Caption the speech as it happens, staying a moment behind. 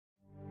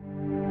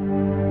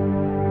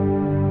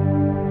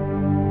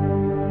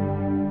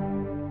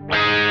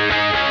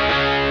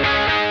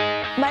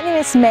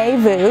is May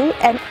Vu,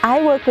 and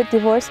I work with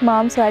divorced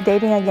moms who are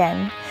dating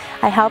again.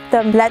 I help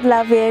them let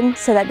love in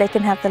so that they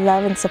can have the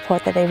love and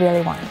support that they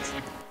really want.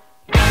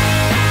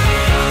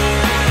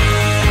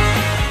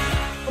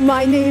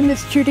 My name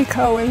is Judy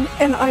Cohen,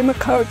 and I'm a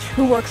coach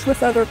who works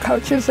with other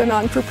coaches and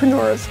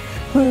entrepreneurs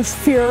whose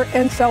fear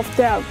and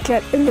self-doubt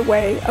get in the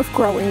way of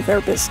growing their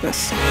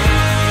business.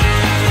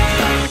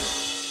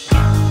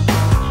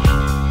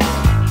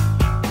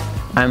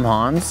 I'm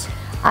Hans.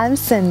 I'm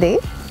Cindy.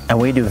 And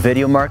we do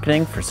video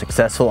marketing for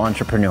successful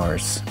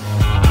entrepreneurs.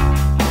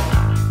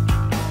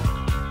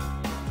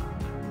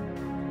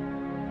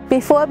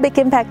 Before Big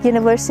Impact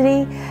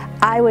University,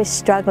 I was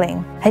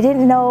struggling. I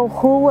didn't know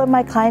who were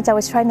my clients. I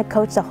was trying to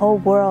coach the whole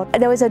world.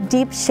 There was a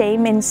deep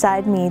shame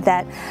inside me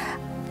that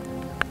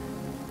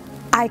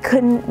I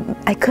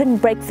couldn't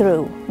break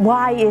through.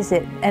 Why is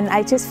it? And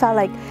I just felt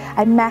like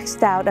I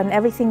maxed out on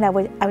everything that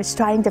I was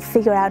trying to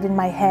figure out in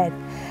my head,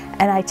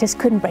 and I just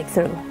couldn't break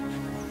through.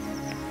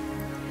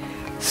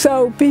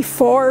 So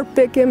before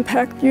Big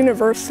Impact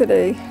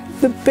University,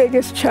 the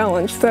biggest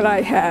challenge that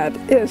I had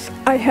is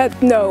I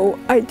had no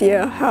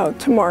idea how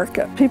to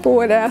market. People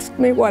would ask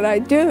me what I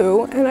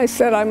do, and I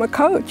said I'm a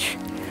coach.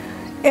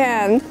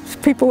 And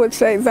people would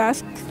say,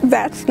 that's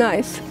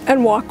nice,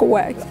 and walk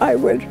away. I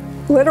would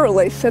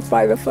literally sit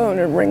by the phone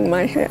and wring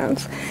my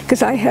hands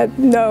because I had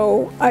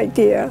no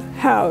idea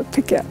how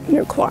to get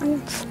new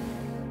clients.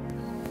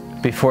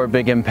 Before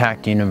Big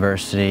Impact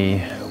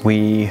University,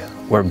 we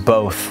were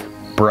both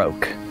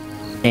broke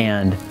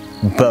and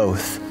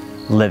both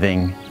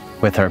living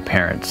with our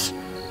parents,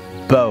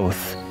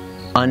 both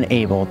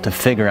unable to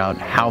figure out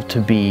how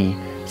to be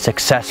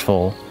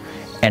successful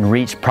and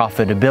reach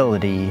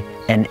profitability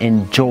and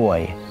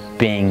enjoy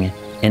being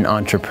an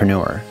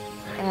entrepreneur.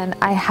 And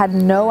I had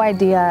no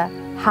idea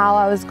how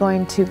I was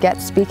going to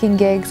get speaking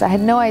gigs. I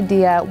had no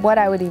idea what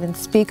I would even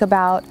speak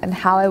about and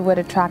how I would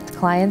attract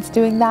clients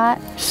doing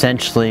that.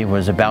 Essentially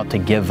was about to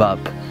give up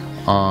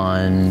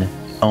on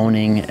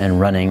owning and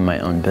running my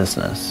own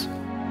business.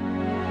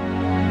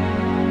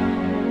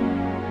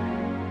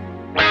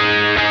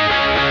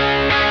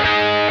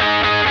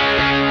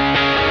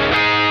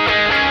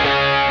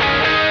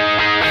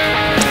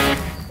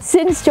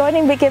 Since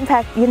joining Big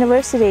Impact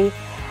University,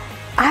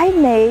 I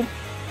made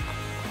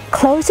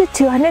close to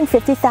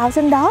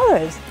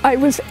 $250,000. I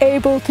was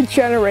able to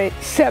generate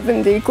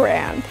 70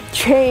 grand,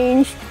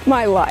 changed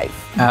my life.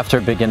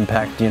 After Big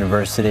Impact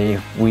University,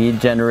 we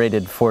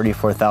generated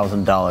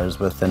 $44,000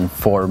 within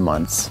 4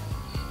 months.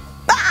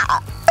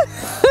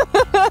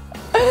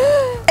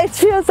 It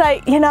feels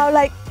like, you know,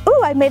 like,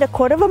 ooh, I made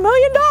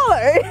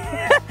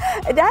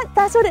 $250,000.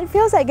 That's what it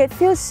feels like. It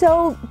feels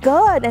so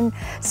good and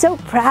so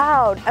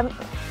proud.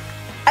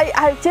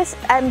 I'm just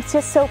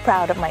so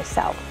proud of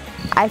myself.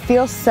 I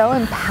feel so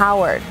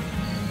empowered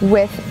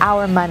with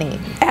our money.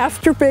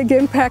 After Big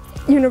Impact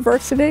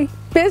University,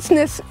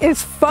 business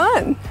is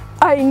fun.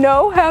 I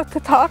know how to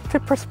talk to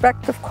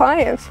prospective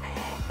clients,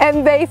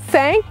 and they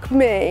thank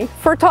me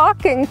for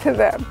talking to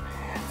them.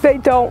 They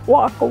don't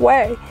walk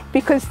away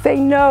because they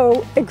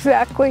know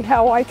exactly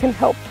how I can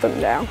help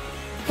them now.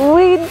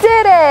 We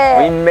did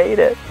it! We made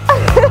it!